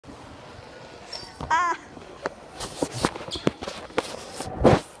Ah!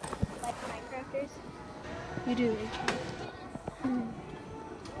 Like Minecrafters? You do.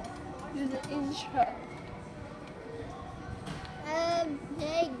 Do the intro.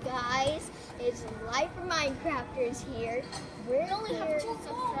 Hey guys, it's Life for Minecrafters here. We only have 2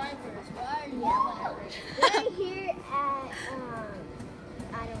 subscribers. Why are you We're here at,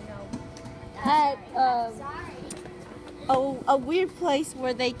 I don't know. At Sorry. a weird place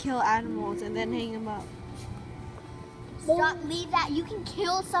where they kill animals and then hang them up. Stop, leave that. You can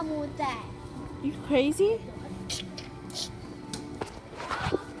kill someone with that. You crazy?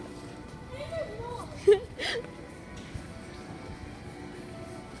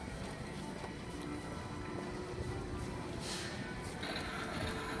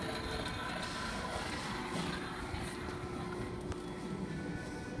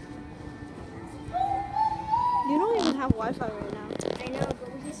 You don't even have Wi-Fi right now. I know,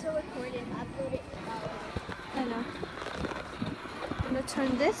 but we can still record it and upload it. I know. I'm gonna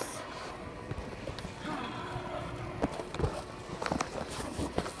turn this.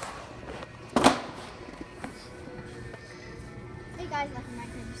 Hey guys, Life for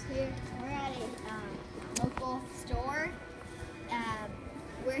Minecrafters here. We're at a local store.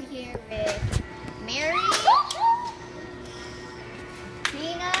 We're here with Mary,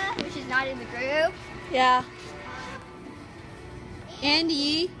 Nina, which is not in the group, Yeah.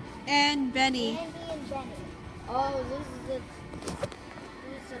 Andy and Benny. Andy and Benny. Oh, this is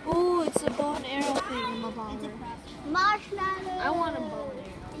Oh, it's a bow and arrow thing in my a bomber. marshmallow. I want a bow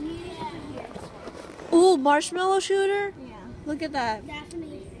and Yeah. Oh, marshmallow shooter? Yeah. Look at that.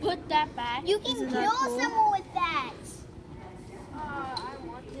 Definitely. Put that back. You can Isn't kill that cool? someone with that. I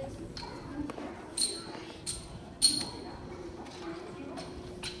want this.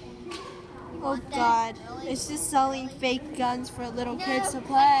 Oh want that? God, Really? it's just selling fake guns for little No, kids to put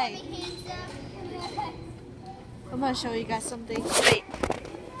play. my hands up. I'm gonna show you guys something. Wait.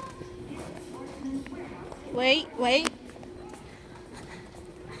 Wait, wait.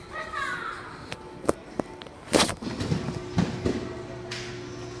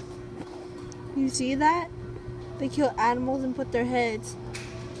 You see that? They kill animals and put their heads.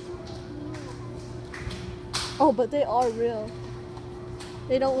 Oh, but they are real.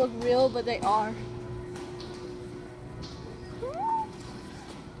 They don't look real, but they are.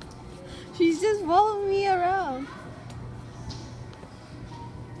 She's just following me around.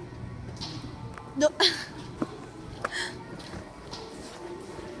 No.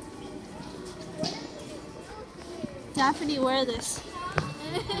 Daphne, wear this.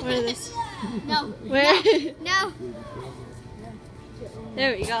 Wear this. No. Wear it. No.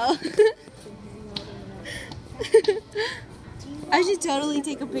 There we go. I should totally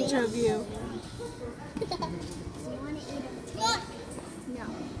take a picture of you. No.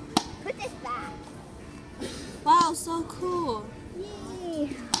 Put this back. Wow, so cool. Yay.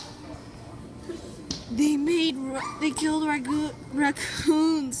 They killed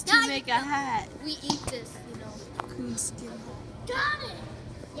raccoons to No, make a hat. We eat this, you know. Raccoon skin. Got it.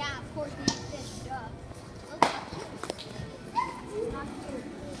 Yeah, of course we eat this stuff. Look how cute. Not cute.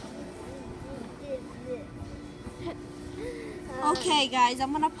 Okay, guys,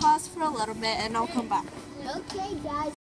 I'm gonna pause for a little bit and I'll come back. Okay, guys.